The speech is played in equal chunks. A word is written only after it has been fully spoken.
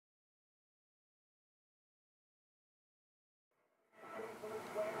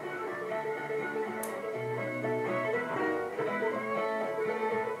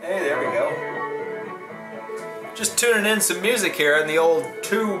tuning in some music here on the old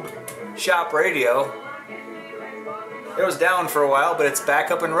tube shop radio. It was down for a while, but it's back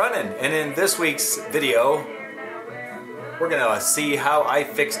up and running. And in this week's video, we're gonna see how I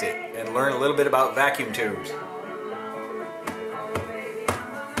fixed it and learn a little bit about vacuum tubes.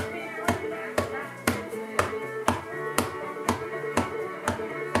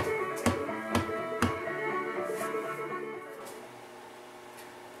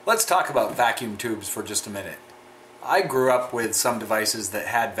 Let's talk about vacuum tubes for just a minute. I grew up with some devices that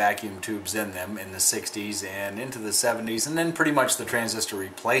had vacuum tubes in them in the 60s and into the 70s, and then pretty much the transistor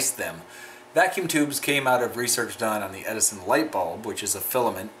replaced them. Vacuum tubes came out of research done on the Edison light bulb, which is a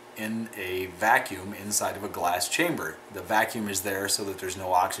filament in a vacuum inside of a glass chamber. The vacuum is there so that there's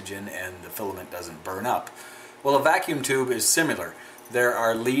no oxygen and the filament doesn't burn up. Well, a vacuum tube is similar. There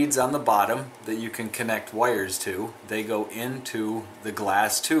are leads on the bottom that you can connect wires to. They go into the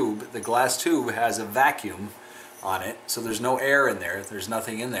glass tube. The glass tube has a vacuum on it, so there's no air in there. There's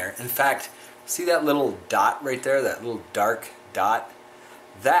nothing in there. In fact, see that little dot right there, that little dark dot?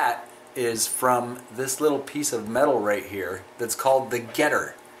 That is from this little piece of metal right here that's called the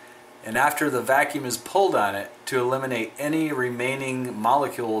getter. And after the vacuum is pulled on it to eliminate any remaining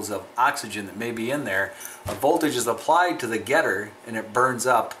molecules of oxygen that may be in there, a voltage is applied to the getter and it burns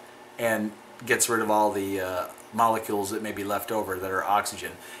up and gets rid of all the molecules that may be left over that are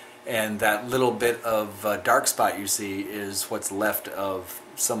oxygen. And that little bit of dark spot you see is what's left of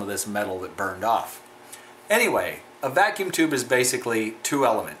some of this metal that burned off. Anyway, a vacuum tube is basically two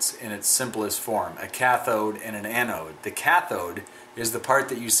elements in its simplest form, a cathode and an anode. The cathode is the part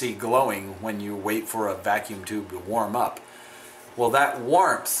that you see glowing when you wait for a vacuum tube to warm up. Well, that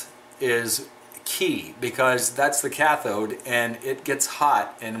warmth is key because that's the cathode and it gets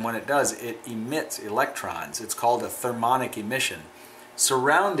hot, and when it does, it emits electrons. It's called a thermonic emission.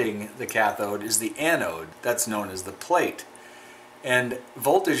 Surrounding the cathode is the anode, that's known as the plate. And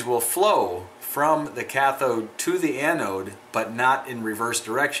voltage will flow from the cathode to the anode, but not in reverse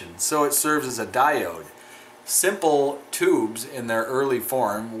direction. So it serves as a diode. Simple tubes in their early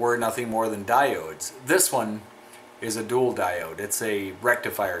form were nothing more than diodes. This one is a dual diode. It's a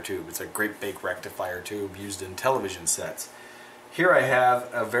rectifier tube. It's a great big rectifier tube used in television sets. Here I have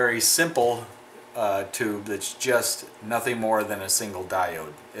a very simple tube that's just nothing more than a single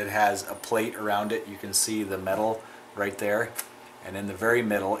diode. It has a plate around it. You can see the metal right there. And in the very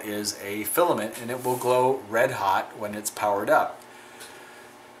middle is a filament, and it will glow red hot when it's powered up.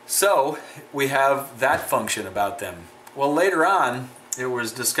 So we have that function about them. Well, later on it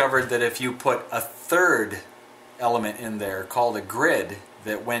was discovered that if you put a third element in there called a grid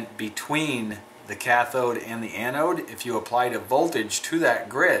that went between the cathode and the anode, if you applied a voltage to that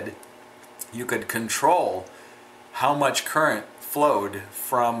grid, you could control how much current flowed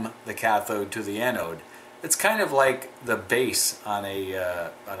from the cathode to the anode. It's kind of like the base on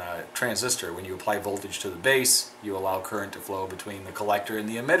a transistor. When you apply voltage to the base, you allow current to flow between the collector and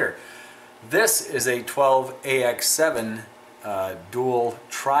the emitter. This is a 12AX7 dual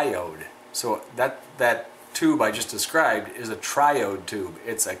triode. So that tube I just described is a triode tube.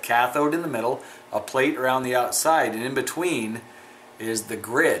 It's a cathode in the middle, a plate around the outside, and in between is the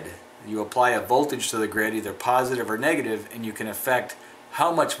grid. You apply a voltage to the grid, either positive or negative, and you can affect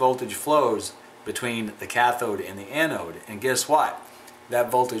how much voltage flows between the cathode and the anode. And guess what? That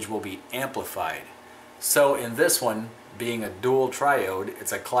voltage will be amplified. So in this one, being a dual triode,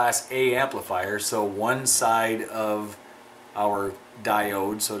 it's a class A amplifier, so one side of our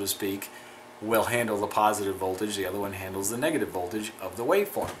diode, so to speak, will handle the positive voltage, the other one handles the negative voltage of the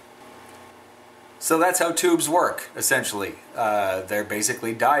waveform. So that's how tubes work, essentially. They're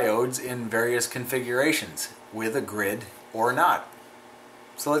basically diodes in various configurations, with a grid or not.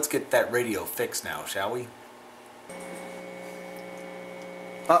 So let's get that radio fixed now, shall we?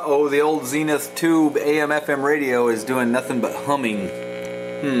 Uh-oh, the old Zenith tube AM/FM radio is doing nothing but humming.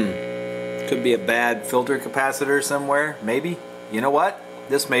 Could be a bad filter capacitor somewhere, maybe? You know what?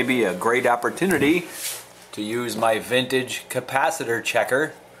 This may be a great opportunity to use my vintage capacitor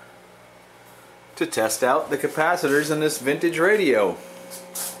checker to test out the capacitors in this vintage radio.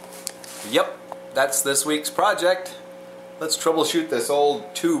 Yep, that's this week's project. Let's troubleshoot this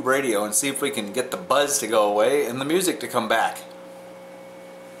old tube radio and see if we can get the buzz to go away and the music to come back.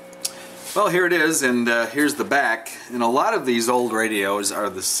 Well, here it is, and here's the back. And a lot of these old radios are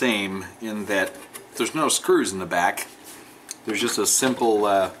the same in that there's no screws in the back. There's just a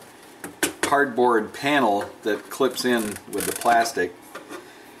simple cardboard panel that clips in with the plastic.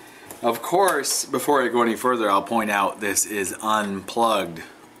 Of course, before I go any further, I'll point out this is unplugged.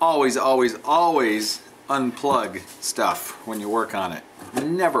 Always, always, always unplug stuff when you work on it.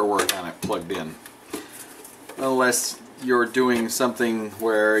 Never work on it plugged in. unless you're doing something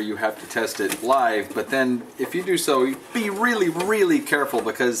where you have to test it live. But then if you do so, be really careful,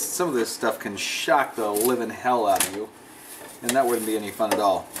 because some of this stuff can shock the living hell out of you, and that wouldn't be any fun at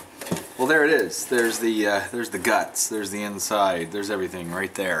all. Well, there it is. There's the guts, there's the inside, there's everything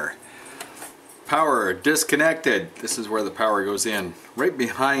right there. Power disconnected. This is where the power goes in. Right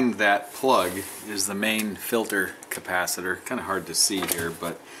behind that plug is the main filter capacitor. Kind of hard to see here,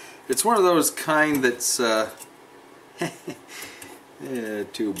 but it's one of those kind that's the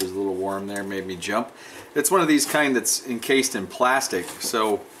tube was a little warm there, made me jump. It's one of these kind that's encased in plastic,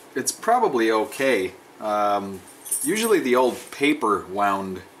 so it's probably okay. Usually the old paper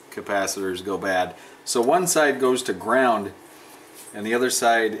wound capacitors go bad. So one side goes to ground and the other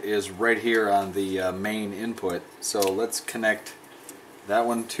side is right here on the main input. So let's connect that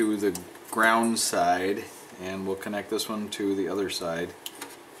one to the ground side, and we'll connect this one to the other side.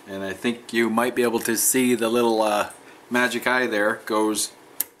 And I think you might be able to see the little magic eye there goes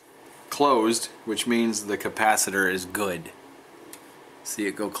closed, which means the capacitor is good. See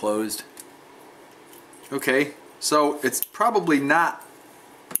it go closed? Okay, so it's probably not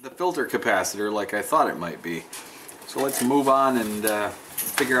the filter capacitor like I thought it might be. So let's move on and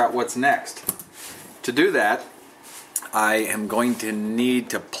figure out what's next. To do that, I am going to need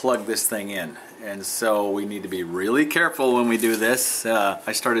to plug this thing in. And so we need to be really careful when we do this.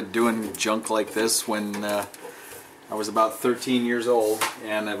 I started doing junk like this when I was about 13 years old,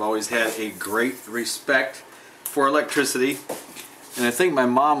 and I've always had a great respect for electricity. And I think my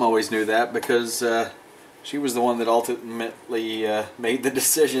mom always knew that, because she was the one that ultimately made the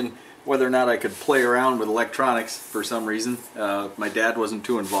decision whether or not I could play around with electronics for some reason. My dad wasn't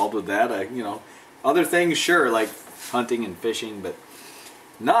too involved with that. You know, other things, sure, like hunting and fishing, but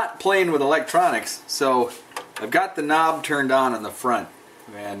not playing with electronics. So I've got the knob turned on in the front,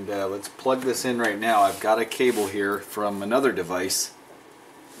 and let's plug this in right now. I've got a cable here from another device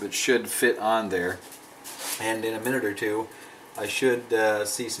that should fit on there, and in a minute or two I should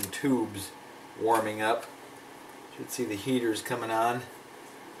see some tubes warming up. Should see the heaters coming on.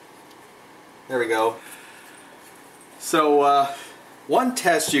 There we go. So one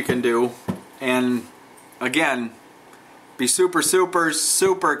test you can do, and again, be super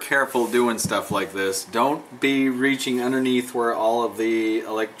careful doing stuff like this. Don't be reaching underneath where all of the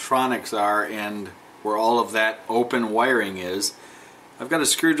electronics are and where all of that open wiring is. I've got a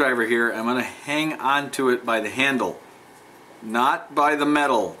screwdriver here. I'm going to hang onto it by the handle, not by the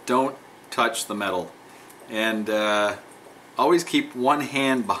metal. Don't touch the metal. And always keep one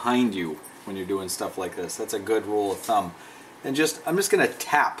hand behind you when you're doing stuff like this. That's a good rule of thumb. And I'm just going to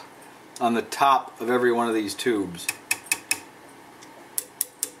tap on the top of every one of these tubes.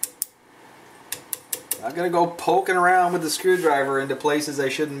 Not going to go poking around with the screwdriver into places I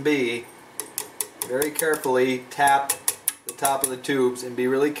shouldn't be. Very carefully tap the top of the tubes and be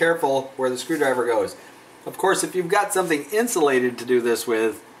really careful where the screwdriver goes. Of course, if you've got something insulated to do this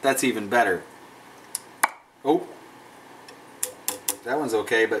with, that's even better. Oh, that one's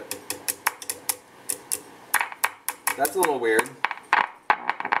okay, but that's a little weird.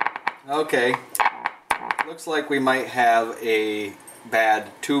 Okay, looks like we might have a bad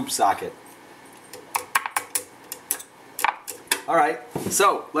tube socket. Alright,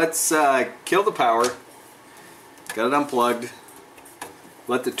 so let's kill the power. Got it unplugged.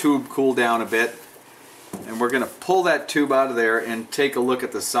 Let the tube cool down a bit. And we're going to pull that tube out of there and take a look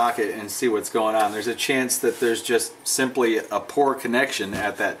at the socket and see what's going on. There's a chance that there's just simply a poor connection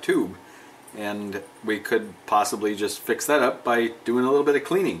at that tube. And we could possibly just fix that up by doing a little bit of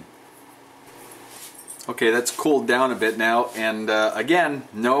cleaning. Okay, that's cooled down a bit now, and again,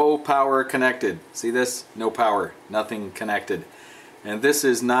 no power connected. See this? No power, nothing connected. And this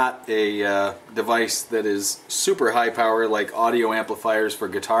is not a device that is super high power like audio amplifiers for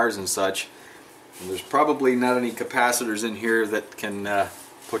guitars and such. And there's probably not any capacitors in here that can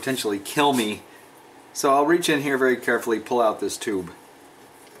potentially kill me. So I'll reach in here very carefully, pull out this tube.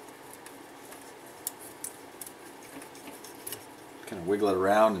 Kind of wiggle it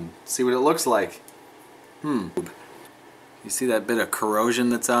around and see what it looks like. You see that bit of corrosion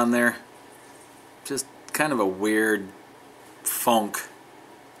that's on there? Just kind of a weird funk.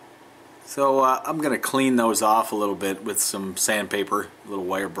 So I'm going to clean those off a little bit with some sandpaper, a little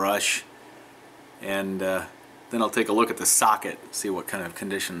wire brush, and then I'll take a look at the socket, see what kind of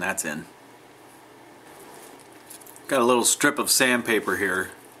condition that's in. Got a little strip of sandpaper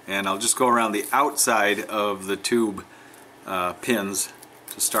here, and I'll just go around the outside of the tube pins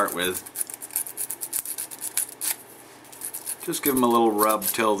to start with. Just give them a little rub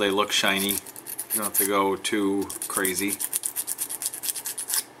till they look shiny. You don't have to go too crazy.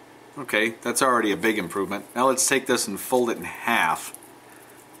 Okay, that's already a big improvement. Now let's take this and fold it in half,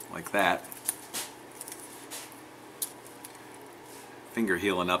 like that. Finger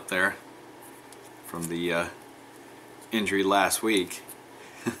healing up there from the injury last week.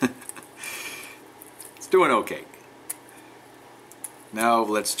 It's doing okay. Now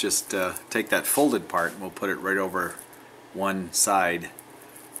let's just take that folded part and we'll put it right over one side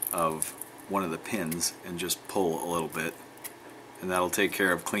of one of the pins and just pull a little bit, and that'll take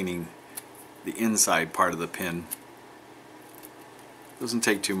care of cleaning the inside part of the pin. Doesn't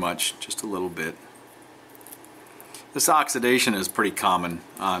take too much, just a little bit. This oxidation is pretty common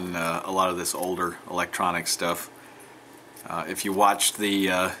on a lot of this older electronic stuff. If you watched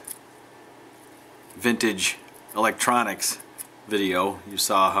the vintage electronics video, you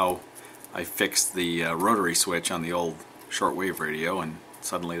saw how I fixed the rotary switch on the old shortwave radio, and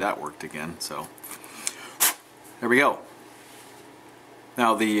suddenly that worked again. So there we go.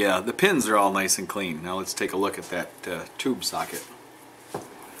 Now the pins are all nice and clean. Now let's take a look at that tube socket.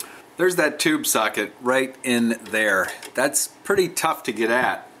 There's that tube socket right in there. That's pretty tough to get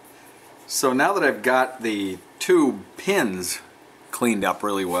at. So now that I've got the tube pins cleaned up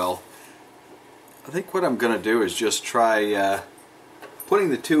really well, I think what I'm going to do is just try putting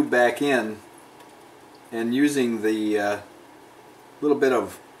the tube back in and using the little bit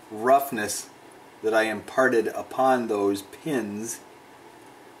of roughness that I imparted upon those pins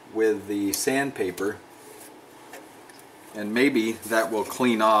with the sandpaper, and maybe that will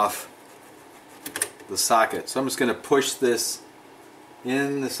clean off the socket. So I'm just going to push this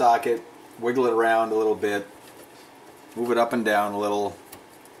in the socket, wiggle it around a little bit, move it up and down a little.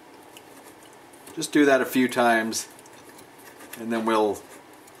 Just do that a few times, and then we'll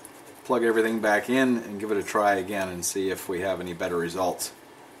plug everything back in and give it a try again and see if we have any better results.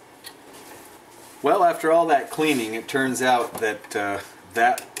 Well, after all that cleaning, it turns out that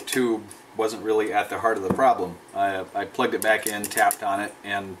that tube wasn't really at the heart of the problem. I plugged it back in, tapped on it,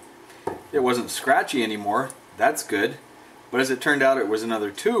 and it wasn't scratchy anymore. That's good. But as it turned out, it was another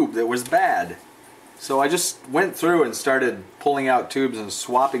tube that was bad. So I just went through and started pulling out tubes and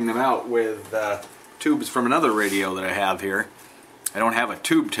swapping them out with tubes from another radio that I have here. I don't have a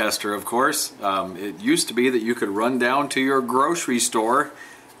tube tester, of course. It used to be that you could run down to your grocery store.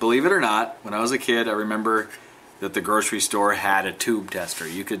 Believe it or not, when I was a kid, I remember that the grocery store had a tube tester.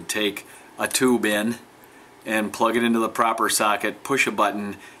 You could take a tube in and plug it into the proper socket, push a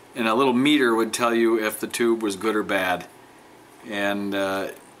button, and a little meter would tell you if the tube was good or bad. And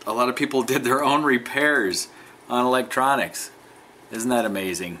a lot of people did their own repairs on electronics. Isn't that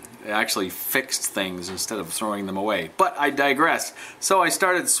amazing? They actually fixed things instead of throwing them away. But I digress. So I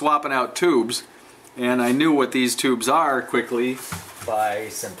started swapping out tubes, and I knew what these tubes are quickly by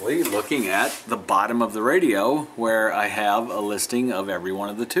simply looking at the bottom of the radio, where I have a listing of every one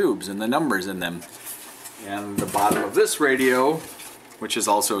of the tubes and the numbers in them. And the bottom of this radio, which is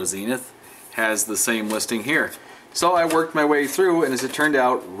also a Zenith, has the same listing here. So I worked my way through, and as it turned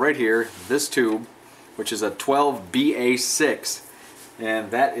out, right here, this tube, which is a 12BA6,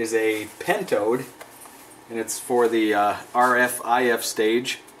 and that is a pentode, and it's for the RF-IF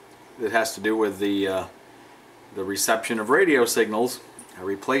stage. It has to do with the reception of radio signals. I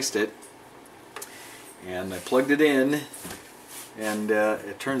replaced it, and I plugged it in, and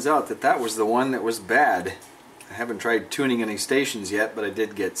it turns out that that was the one that was bad. I haven't tried tuning any stations yet, but I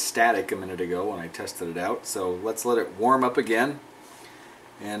did get static a minute ago when I tested it out. So let's let it warm up again,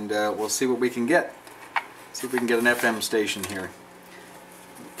 and we'll see what we can get. See if we can get an FM station here.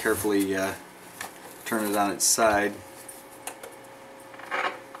 Carefully turn it on its side.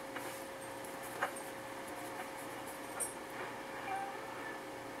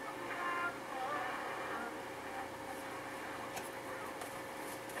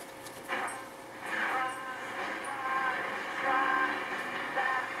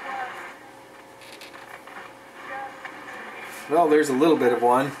 Well, there's a little bit of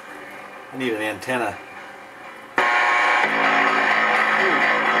one. I need an antenna.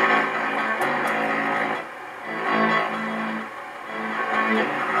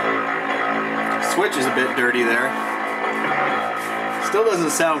 Switch is a bit dirty there. Still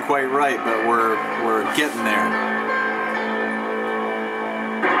doesn't sound quite right, but we're getting there.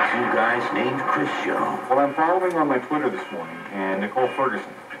 Two guys named Chris Show. Well, I'm following on my Twitter this morning, and Nicole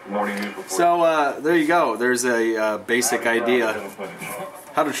Ferguson, Morning News Report. So there you go. There's a basic idea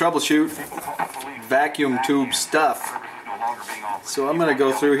how to troubleshoot vacuum tube stuff. So I'm going to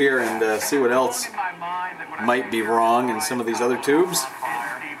go through here and see what else might be wrong in some of these other tubes,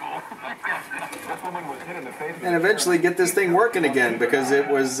 and eventually get this thing working again, because it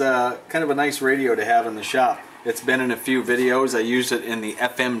was kind of a nice radio to have in the shop. It's been in a few videos. I used it in the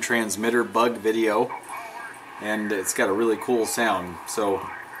FM transmitter bug video, and it's got a really cool sound. So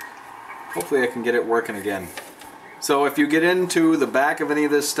hopefully I can get it working again. So if you get into the back of any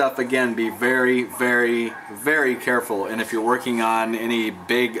of this stuff, again, be very, very, very careful. And if you're working on any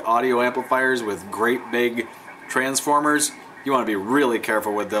big audio amplifiers with great big transformers, you want to be really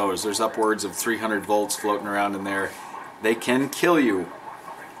careful with those. There's upwards of 300 volts floating around in there. They can kill you.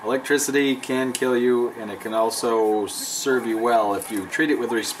 Electricity can kill you, and it can also serve you well if you treat it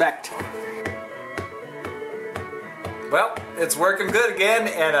with respect. Well, it's working good again,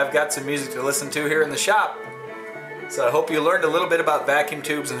 and I've got some music to listen to here in the shop. So I hope you learned a little bit about vacuum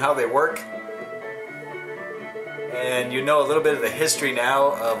tubes and how they work. And you know a little bit of the history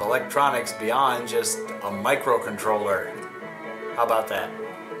now of electronics beyond just a microcontroller. How about that?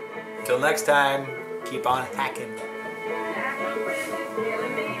 Till next time, keep on hacking.